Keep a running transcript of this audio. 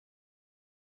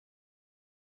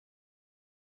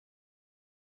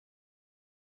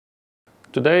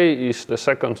Today is the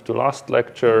second to last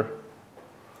lecture.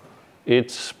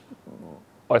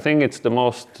 I think it's the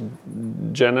most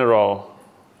general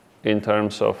in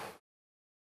terms of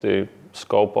the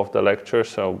scope of the lecture.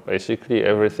 So basically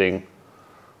everything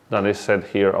that is said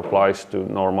here applies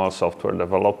to normal software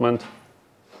development.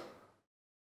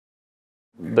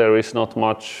 There is not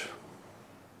much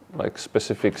like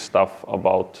specific stuff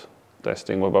about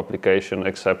testing web application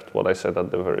except what I said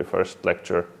at the very first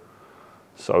lecture.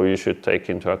 So you should take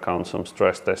into account some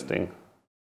stress testing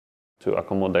to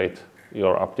accommodate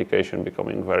your application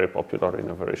becoming very popular in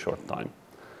a very short time.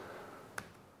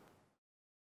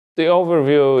 The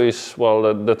overview is,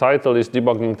 well, the title is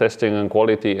Debugging, Testing and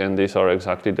Quality, and these are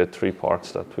exactly the three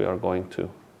parts that we are going to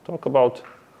talk about.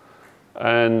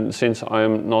 And since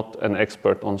I'm not an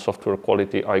expert on software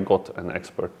quality, I got an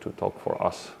expert to talk for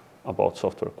us about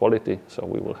software quality, so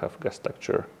we will have guest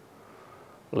lecture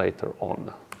later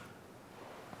on.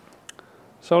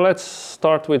 So let's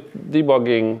start with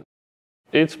debugging.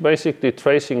 It's basically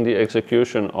tracing the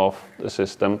execution of the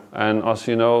system. And as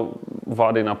you know,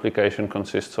 Vaadin application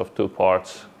consists of two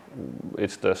parts.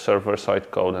 It's the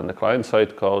server-side code and the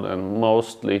client-side code. And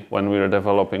mostly when we're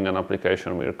developing an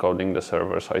application, we're coding the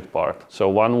server-side part. So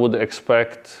one would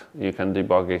expect you can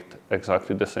debug it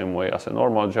exactly the same way as a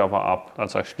normal Java app.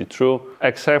 That's actually true,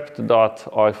 except that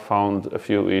I found a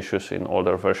few issues in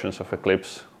older versions of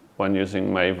Eclipse when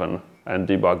using Maven and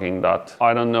debugging that.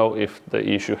 I don't know if the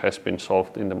issue has been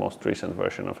solved in the most recent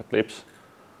version of Eclipse,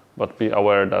 but be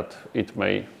aware that it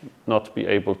may not be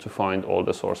able to find all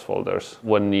the source folders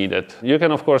when needed. You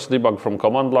can of course debug from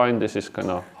command line. This is kind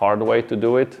of hard way to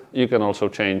do it. You can also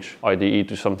change IDE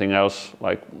to something else,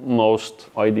 like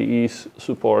most IDEs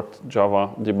support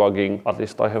Java debugging. At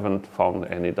least I haven't found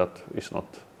any that is not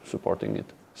supporting it.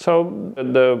 So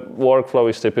the workflow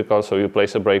is typical. So you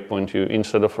place a breakpoint,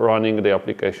 instead of running the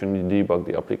application, you debug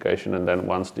the application, and then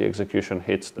once the execution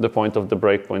hits the point of the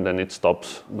breakpoint, then it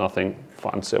stops. Nothing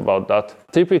fancy about that.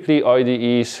 Typically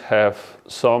IDEs have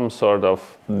some sort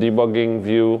of debugging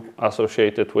view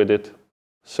associated with it.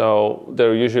 So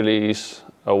there usually is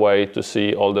a way to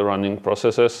see all the running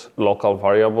processes, local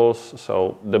variables,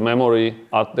 so the memory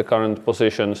at the current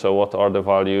position, so what are the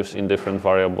values in different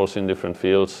variables in different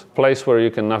fields, place where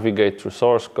you can navigate through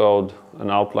source code,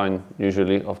 an outline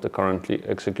usually of the currently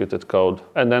executed code,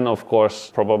 and then of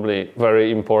course probably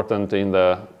very important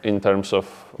in terms of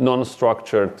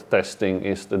non-structured testing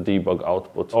is the debug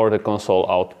output or the console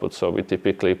output. So we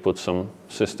typically put some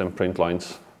system print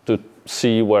lines to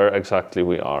see where exactly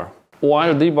we are.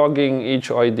 While debugging, each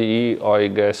IDE, I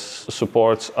guess,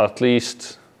 supports at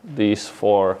least these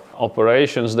four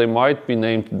operations. They might be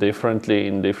named differently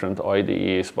in different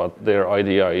IDEs, but their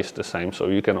idea is the same. So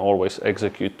you can always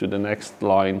execute to the next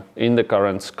line in the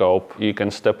current scope. You can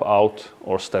step out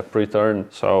or step return.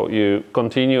 So you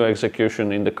continue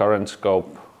execution in the current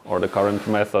scope or the current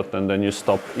method, and then you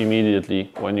stop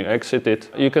immediately when you exit it.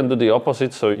 You can do the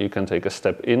opposite, so you can take a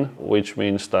step in, which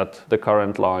means that the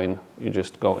current line, you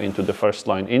just go into the first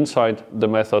line inside the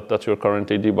method that you're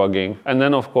currently debugging. And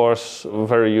then of course,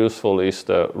 very useful is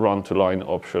the run to line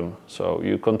option. So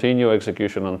you continue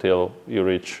execution until you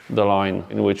reach the line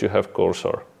in which you have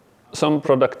cursor. Some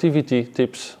productivity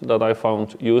tips that I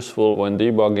found useful when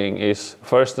debugging is,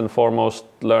 first and foremost,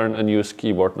 learn and use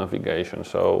keyboard navigation.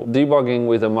 So debugging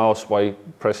with a mouse by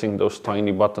pressing those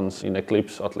tiny buttons in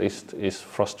Eclipse at least is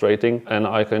frustrating, and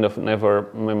I kind of never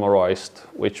memorized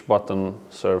which button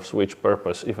serves which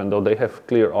purpose. Even though they have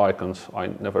clear icons,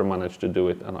 I never managed to do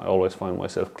it, and I always find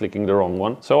myself clicking the wrong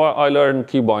one. So I learned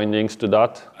key bindings to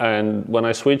that, and when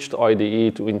I switched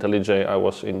IDE to IntelliJ, I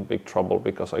was in big trouble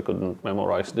because I couldn't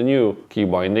memorize the new key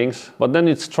bindings. But then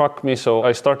it struck me, so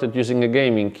I started using a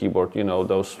gaming keyboard, you know,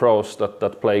 those pros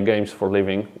that play games for a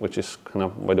living, which is kind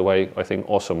of, by the way, I think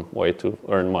awesome way to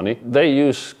earn money. They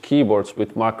use keyboards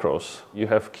with macros. You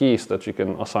have keys that you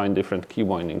can assign different key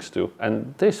bindings to,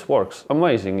 and this works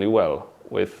amazingly well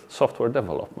with software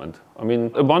development. I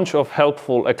mean, a bunch of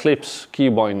helpful Eclipse key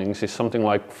bindings is something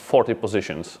like 40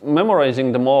 positions.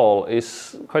 Memorizing them all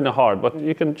is kind of hard, but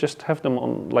you can just have them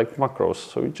on like macros.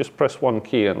 So you just press one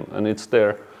key and it's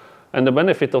there. And the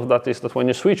benefit of that is that when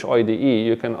you switch IDE,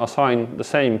 you can assign the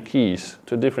same keys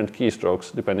to different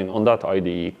keystrokes depending on that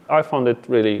IDE. I found it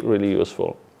really, really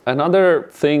useful. Another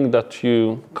thing that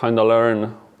you kind of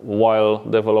learn while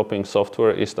developing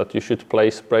software is that you should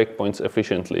place breakpoints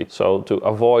efficiently, so to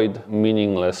avoid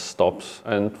meaningless stops.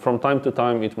 And from time to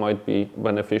time it might be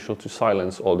beneficial to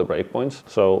silence all the breakpoints.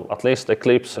 So at least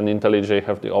Eclipse and IntelliJ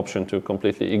have the option to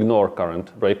completely ignore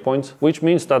current breakpoints, which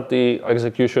means that the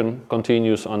execution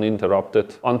continues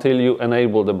uninterrupted until you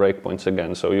enable the breakpoints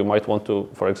again. So you might want to,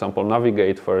 for example,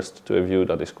 navigate first to a view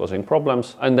that is causing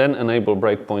problems and then enable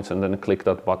breakpoints and then click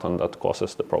that button that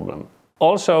causes the problem.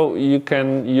 Also, you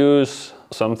can use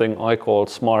something I call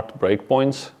smart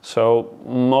breakpoints. So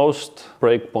most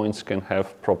breakpoints can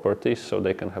have properties, so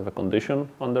they can have a condition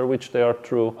under which they are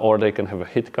true, or they can have a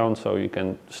hit count, so you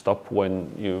can stop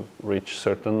when you reach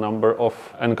certain number of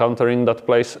encountering that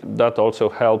place. That also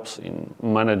helps in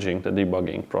managing the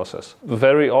debugging process.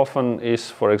 Very often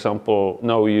is, for example,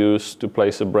 no use to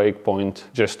place a breakpoint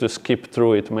just to skip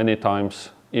through it many times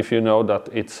if you know that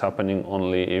it's happening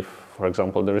only if, for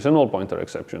example, there is a null pointer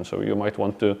exception. So you might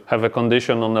want to have a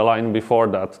condition on the line before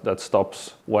that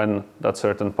stops when that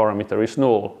certain parameter is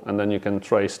null, and then you can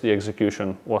trace the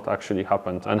execution, what actually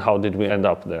happened and how did we end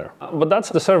up there. But that's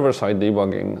the server-side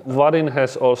debugging. Vaadin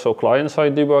has also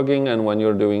client-side debugging, and when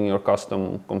you're doing your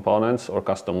custom components or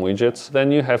custom widgets, then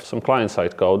you have some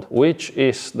client-side code, which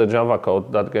is the Java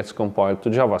code that gets compiled to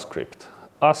JavaScript.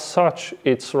 As such,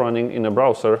 it's running in a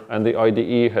browser and the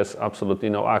IDE has absolutely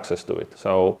no access to it.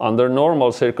 So under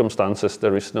normal circumstances,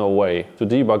 there is no way to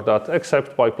debug that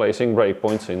except by placing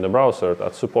breakpoints in the browser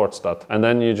that supports that. And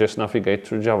then you just navigate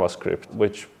through JavaScript,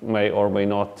 which may or may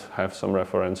not have some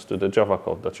reference to the Java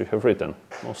code that you have written.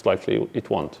 Most likely it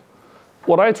won't.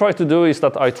 What I try to do is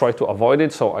that I try to avoid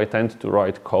it, so I tend to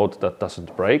write code that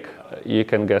doesn't break. You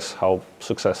can guess how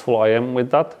successful I am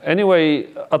with that. Anyway,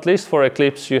 at least for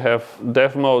Eclipse, you have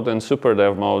dev mode and super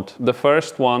dev mode. The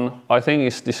first one, I think,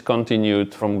 is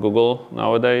discontinued from Google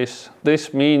nowadays.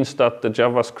 This means that the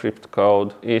JavaScript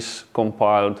code is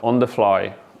compiled on the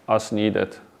fly as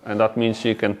needed. And that means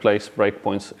you can place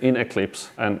breakpoints in Eclipse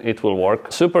and it will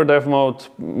work. Super dev mode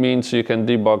means you can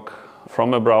debug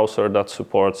from a browser that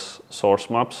supports source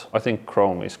maps. I think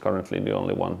Chrome is currently the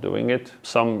only one doing it.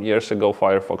 Some years ago,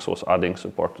 Firefox was adding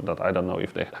support to that. I don't know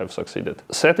if they have succeeded.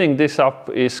 Setting this up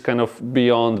is kind of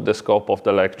beyond the scope of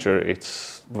the lecture.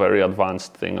 It's a very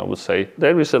advanced thing, I would say.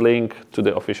 There is a link to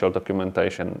the official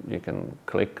documentation. You can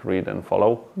click, read, and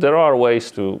follow. There are ways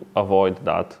to avoid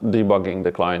that, debugging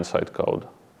the client-side code.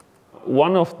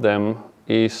 One of them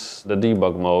is the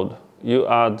debug mode. You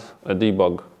add a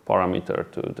debug parameter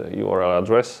to the URL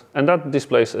address, and that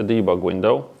displays a debug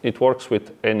window. It works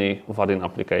with any Vaadin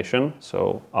application,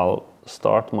 so I'll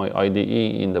start my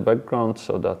IDE in the background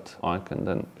so that I can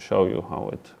then show you how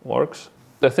it works.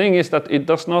 The thing is that it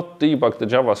does not debug the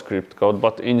JavaScript code,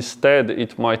 but instead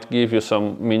it might give you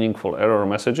some meaningful error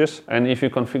messages. And if you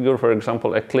configure, for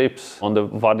example, Eclipse on the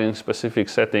Vaadin specific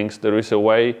settings, there is a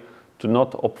way to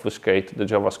not obfuscate the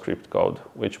JavaScript code,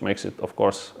 which makes it, of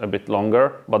course, a bit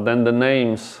longer. But then the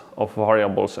names of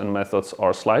variables and methods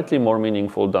are slightly more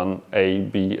meaningful than A,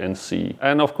 B, and C.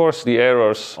 And of course, the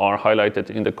errors are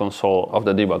highlighted in the console of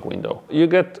the debug window. You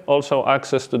get also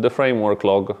access to the framework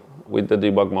log with the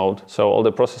debug mode. So all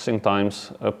the processing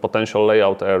times, potential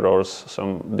layout errors,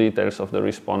 some details of the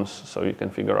response, so you can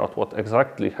figure out what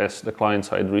exactly has the client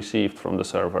side received from the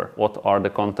server, what are the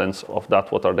contents of that,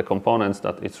 what are the components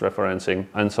that it's referencing,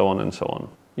 and so on and so on.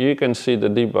 You can see the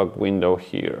debug window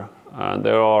here.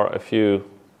 There are a few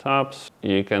tabs.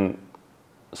 You can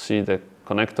see the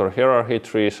connector hierarchy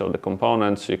tree, so the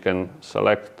components. You can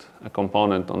select a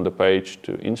component on the page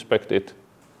to inspect it.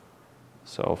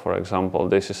 So, for example,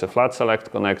 this is a flat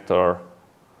select connector.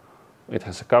 It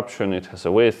has a caption, it has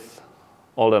a width,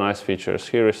 all the nice features.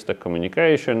 Here is the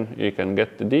communication. You can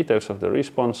get the details of the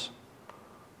response.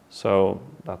 So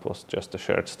that was just a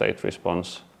shared state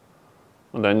response.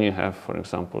 And then you have, for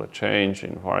example, a change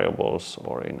in variables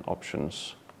or in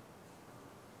options.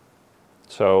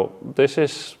 So this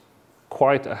is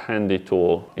quite a handy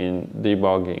tool in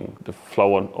debugging the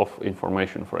flow of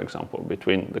information, for example,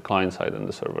 between the client side and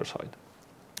the server side.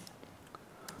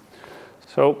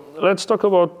 So let's talk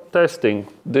about testing.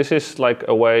 This is like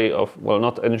a way of, well,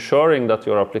 not ensuring that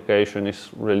your application is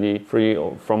really free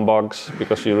from bugs,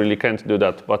 because you really can't do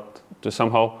that, but to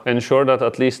somehow ensure that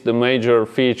at least the major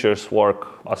features work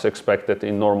as expected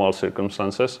in normal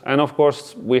circumstances. And of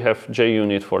course, we have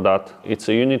JUnit for that. It's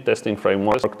a unit testing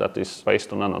framework that is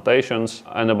based on annotations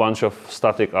and a bunch of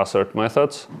static assert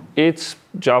methods. It's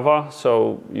Java,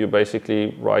 so you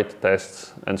basically write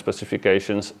tests and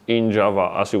specifications in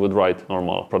Java as you would write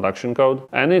normal production code.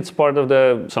 And it's part of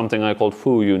the something I call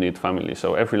foo unit family.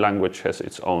 So every language has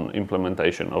its own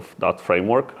implementation of that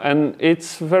framework. And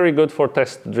it's very good for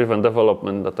test-driven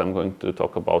development that I'm going to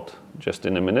talk about just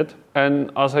in a minute.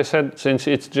 And as I said, since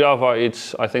it's Java,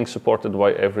 it's, I think, supported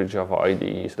by every Java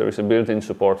IDE. There is a built-in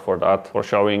support for that, for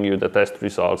showing you the test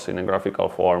results in a graphical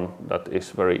form that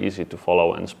is very easy to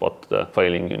follow and spot the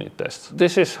failing unit tests.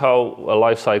 This is how a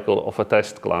lifecycle of a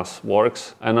test class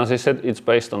works. And as I said, it's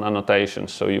based on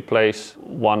annotations. So you place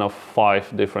one of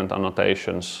 5 different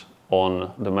annotations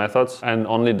on the methods, and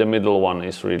only the middle one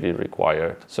is really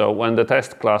required. So when the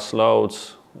test class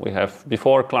loads, we have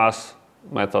before class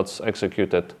methods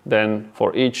executed. Then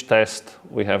for each test,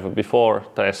 we have a before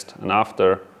test and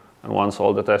after. And once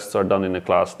all the tests are done in a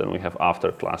class, then we have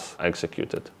after class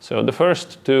executed. So the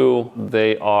first 2,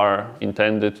 they are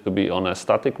intended to be on a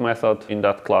static method in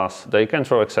that class. They can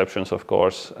throw exceptions, of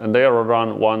course, and they are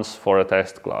run once for a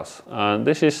test class. And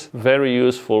this is very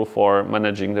useful for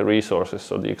managing the resources,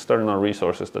 so the external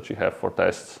resources that you have for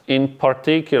tests. In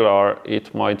particular,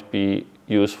 it might be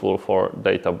useful for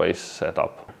database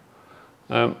setup.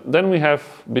 Then we have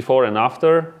before and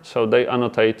after, so they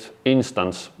annotate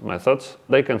instance methods.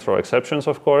 They can throw exceptions,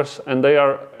 of course, and they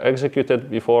are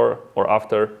executed before or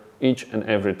after each and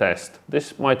every test.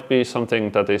 This might be something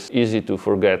that is easy to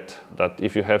forget, that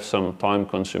if you have some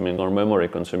time-consuming or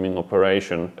memory-consuming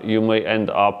operation, you may end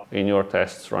up in your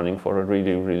tests running for a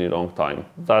really, really long time.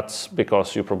 That's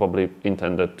because you probably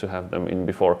intended to have them in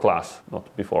before class,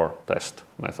 not before test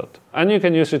method. And you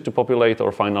can use it to populate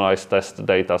or finalize test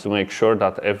data to make sure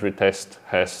that every test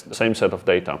has the same set of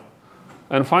data.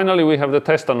 And finally, we have the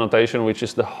test annotation, which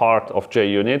is the heart of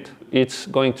JUnit. It's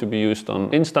going to be used on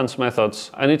instance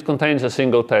methods, and it contains a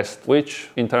single test, which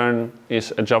in turn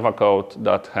is a Java code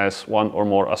that has 1 or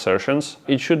more assertions.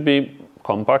 It should be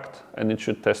compact, and it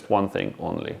should test one thing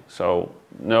only. So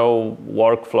no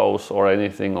workflows or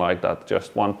anything like that,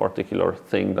 just one particular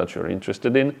thing that you're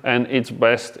interested in. And it's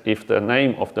best if the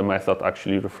name of the method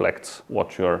actually reflects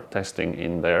what you're testing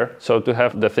in there. So to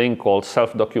have the thing called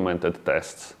self-documented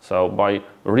tests. So by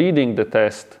reading the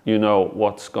test, you know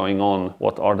what's going on,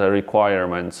 what are the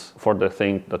requirements for the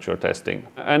thing that you're testing.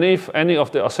 And if any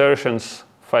of the assertions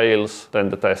fails, then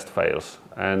the test fails.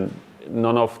 And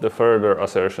none of the further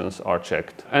assertions are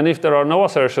checked. And if there are no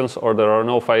assertions or there are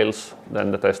no fails, then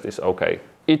the test is okay.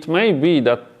 It may be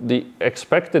that the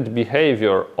expected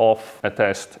behavior of a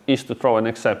test is to throw an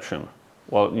exception.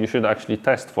 Well, you should actually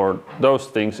test for those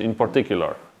things in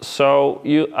particular. So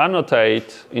you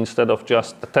annotate, instead of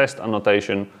just a test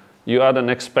annotation, you add an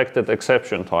expected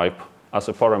exception type as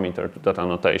a parameter to that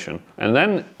annotation. And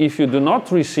then if you do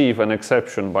not receive an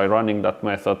exception by running that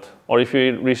method, or if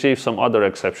you receive some other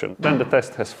exception, then the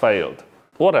test has failed.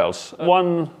 What else?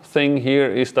 One thing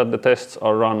here is that the tests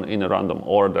are run in a random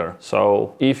order.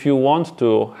 So if you want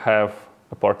to have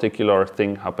a particular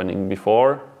thing happening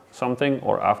before something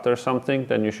or after something,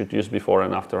 then you should use before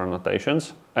and after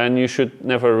annotations. And you should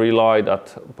never rely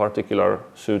that a particular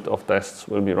suite of tests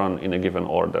will be run in a given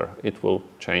order. It will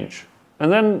change.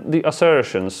 And then the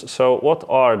assertions. So what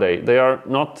are they? They are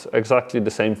not exactly the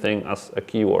same thing as a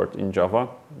keyword in Java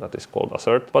that is called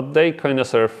assert, but they kind of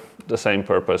serve the same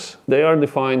purpose. They are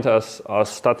defined as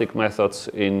static methods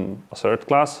in assert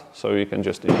class, so you can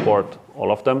just import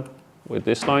all of them with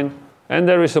this line. And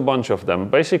there is a bunch of them.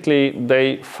 Basically,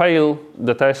 they fail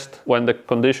the test when the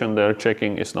condition they're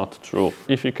checking is not true.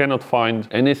 If you cannot find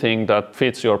anything that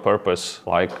fits your purpose,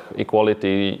 like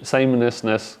equality, sameness,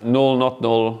 null, not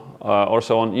null, or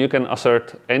so on, you can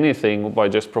assert anything by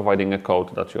just providing a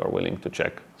code that you are willing to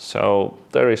check. So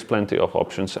there is plenty of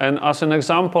options. And as an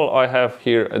example, I have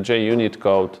here a JUnit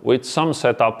code with some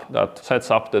setup that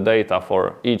sets up the data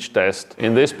for each test.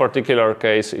 In this particular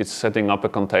case, it's setting up a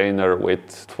container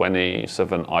with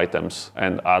 27 items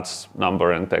and adds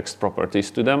number and text properties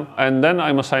to them. And then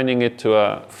I'm assigning it to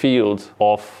a field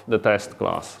of the test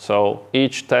class. So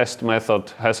each test method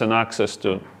has an access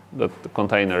to the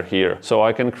container here. So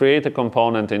I can create a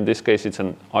component, in this case it's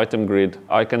an item grid.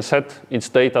 I can set its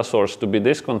data source to be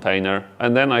this container,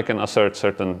 and then I can assert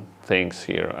certain things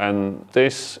here. And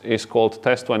this is called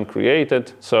test when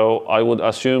created. So I would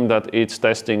assume that it's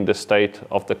testing the state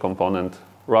of the component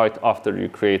right after you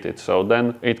create it. So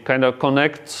then it kind of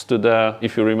connects to the,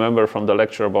 if you remember from the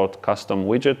lecture about custom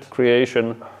widget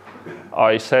creation,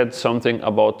 I said something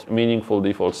about meaningful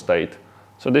default state.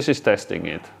 So this is testing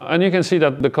it. And you can see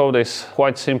that the code is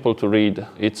quite simple to read.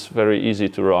 It's very easy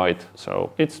to write.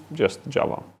 So it's just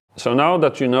Java. So now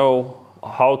that you know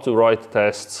how to write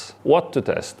tests, what to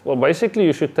test. Well, basically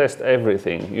you should test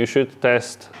everything. You should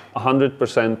test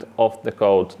 100% of the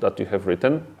code that you have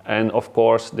written. And of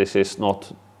course, this is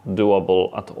not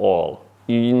doable at all.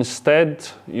 Instead,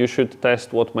 you should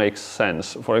test what makes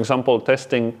sense. For example,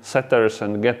 testing setters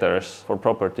and getters for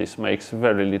properties makes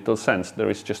very little sense. There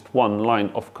is just one line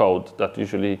of code that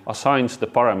usually assigns the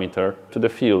parameter to the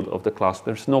field of the class.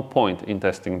 There's no point in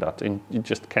testing that, and you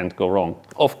just can't go wrong.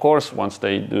 Of course, once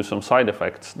they do some side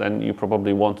effects, then you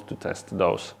probably want to test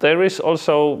those. There is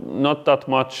also not that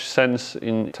much sense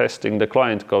in testing the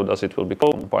client code as it will be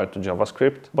compiled to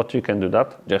JavaScript, but you can do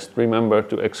that. Just remember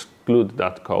to exclude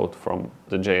that code from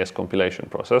the JS compilation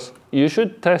process. You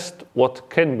should test what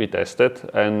can be tested,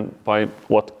 and by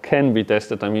what can be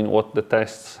tested, I mean what the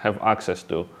tests have access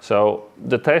to. So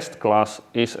the test class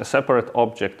is a separate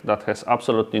object that has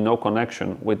absolutely no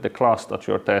connection with the class that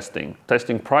you're testing.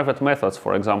 Testing private methods,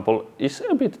 for example, is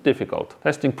a bit difficult.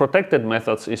 Testing protected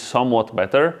methods is somewhat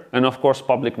better, and of course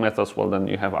public methods, well, then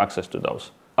you have access to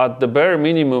those. At the bare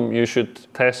minimum, you should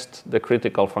test the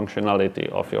critical functionality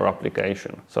of your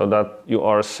application so that you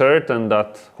are certain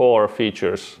that core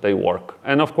features, they work.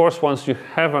 And of course, once you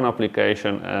have an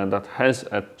application that has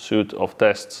a suite of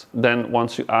tests, then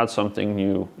once you add something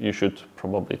new, you should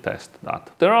probably test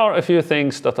that. There are a few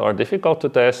things that are difficult to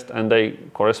test, and they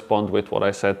correspond with what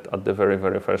I said at the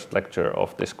very first lecture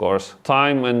of this course.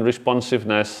 Time and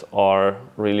responsiveness are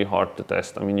really hard to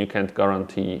test. I mean, you can't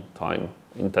guarantee time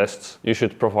in tests. You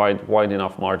should provide wide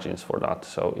enough margins for that.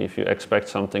 So if you expect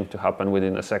something to happen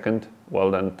within a second,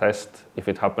 well, then test if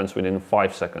it happens within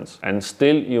 5 seconds. And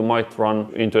still you might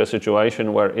run into a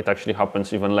situation where it actually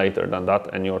happens even later than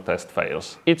that and your test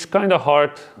fails. It's kind of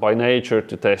hard by nature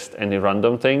to test any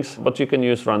random things, but you can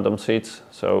use random seeds.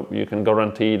 So you can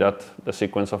guarantee that the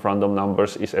sequence of random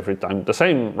numbers is every time the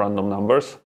same random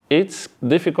numbers. It's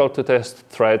difficult to test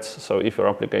threads, so if your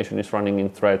application is running in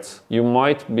threads, you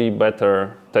might be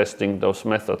better testing those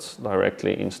methods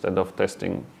directly instead of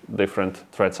testing different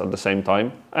threads at the same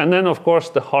time. And then, of course,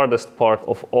 the hardest part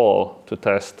of all to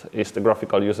test is the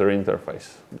graphical user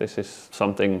interface. This is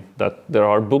something that there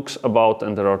are books about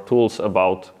and there are tools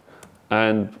about,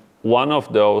 and one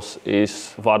of those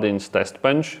is Vadin's test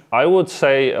bench. I would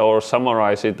say, or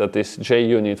summarize it, that is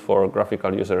JUnit for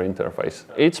graphical user interface.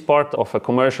 It's part of a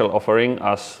commercial offering,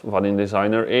 as Vadin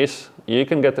Designer is. You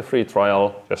can get a free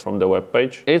trial just from the web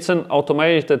page. It's an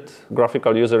automated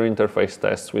graphical user interface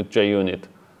test with JUnit.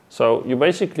 So you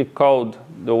basically code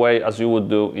the way as you would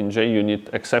do in JUnit,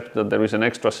 except that there is an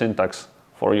extra syntax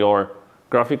for your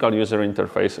graphical user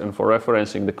interface and for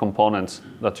referencing the components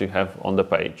that you have on the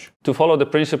page. To follow the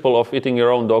principle of eating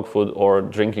your own dog food or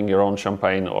drinking your own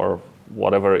champagne or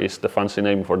whatever is the fancy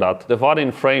name for that, the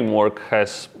Vadin framework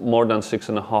has more than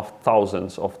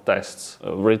 6,500 of tests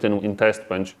written in test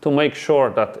bench to make sure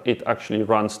that it actually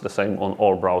runs the same on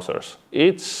all browsers.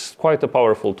 It's quite a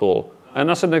powerful tool.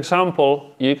 And as an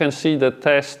example, you can see the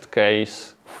test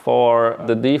case for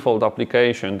the default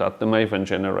application that the Maven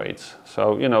generates.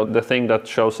 So, you know, the thing that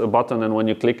shows a button and when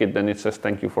you click it, then it says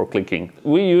thank you for clicking.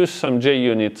 We use some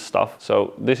JUnit stuff.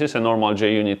 So this is a normal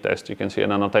JUnit test. You can see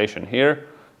an annotation here.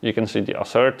 You can see the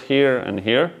assert here and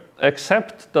here,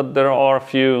 except that there are a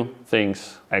few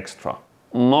things extra.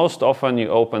 Most often you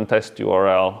open test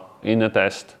URL in a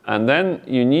test, and then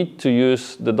you need to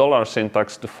use the $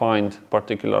 syntax to find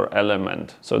particular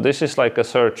element. So this is like a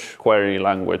search query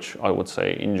language, I would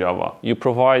say, in Java. You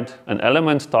provide an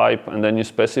element type and then you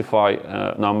specify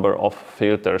a number of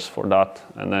filters for that,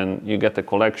 and then you get a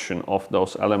collection of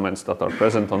those elements that are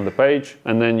present on the page,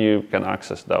 and then you can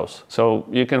access those. So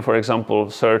you can, for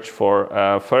example, search for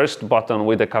a first button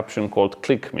with a caption called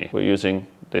click me. We're using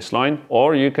this line,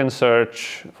 or you can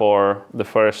search for the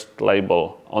first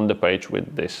label on the page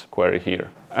with this query here.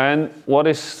 And what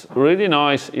is really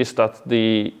nice is that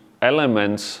the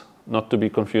elements, not to be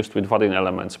confused with Vadin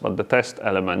elements, but the test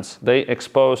elements, they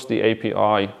expose the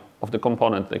API of the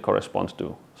component they correspond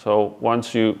to. So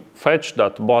once you fetch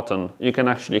that button, you can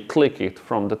actually click it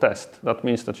from the test. That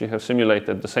means that you have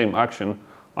simulated the same action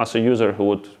as a user who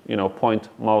would, you know, point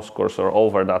mouse cursor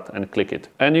over that and click it.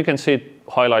 And you can see it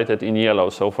highlighted in yellow.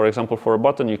 So for example, for a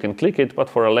button you can click it, but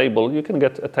for a label you can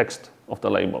get a text of the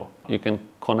label. You can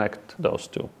connect those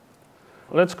two.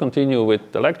 Let's continue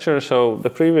with the lecture. So the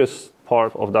previous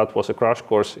part of that was a crash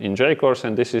course in JCourse,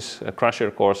 and this is a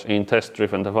crasher course in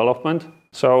test-driven development.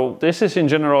 So this is in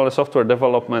general a software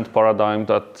development paradigm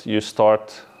that you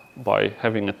start by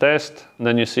having a test, and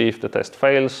then you see if the test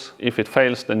fails. If it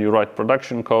fails, then you write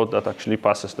production code that actually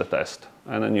passes the test,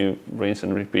 and then you rinse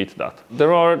and repeat that.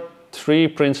 There are three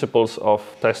principles of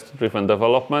test-driven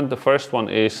development. The first one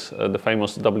is the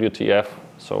famous WTF,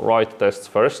 so write tests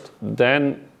first.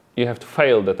 Then you have to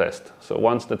fail the test. So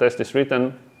once the test is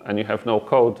written and you have no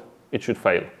code, it should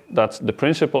fail. That's the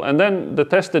principle. And then the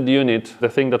tested unit, the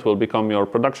thing that will become your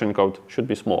production code, should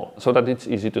be small so that it's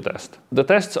easy to test. The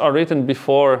tests are written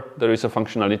before there is a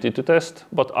functionality to test,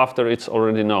 but after it's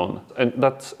already known. And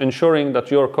that's ensuring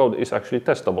that your code is actually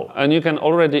testable. And you can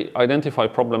already identify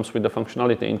problems with the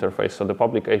functionality interface, so the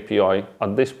public API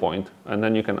at this point, and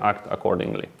then you can act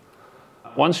accordingly.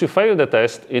 Once you fail the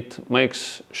test, it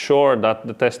makes sure that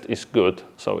the test is good.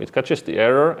 So it catches the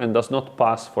error and does not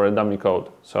pass for a dummy code.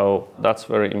 So that's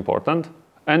very important.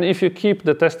 And if you keep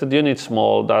the tested unit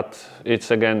small, that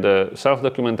it's again the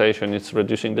self-documentation, it's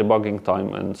reducing debugging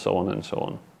time and so on and so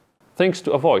on. Things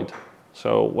to avoid.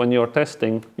 So when you're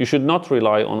testing, you should not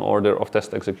rely on order of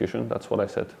test execution. That's what I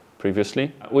said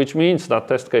previously, which means that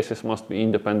test cases must be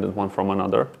independent one from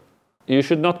another. You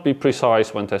should not be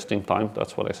precise when testing time.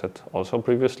 That's what I said also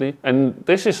previously. And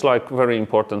this is like a very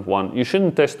important one. You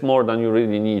shouldn't test more than you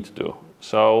really need to.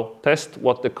 So test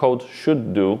what the code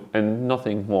should do and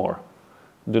nothing more.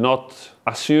 Do not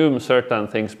assume certain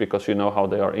things because you know how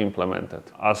they are implemented.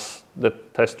 As the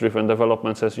test-driven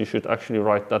development says, you should actually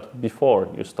write that before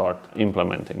you start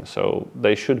implementing. So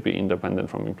they should be independent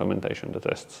from implementation, the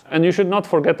tests. And you should not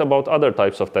forget about other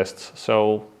types of tests.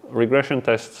 So regression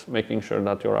tests, making sure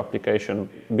that your application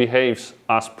behaves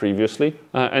as previously,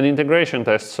 and integration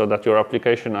tests so that your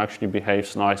application actually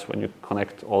behaves nice when you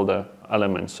connect all the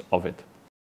elements of it.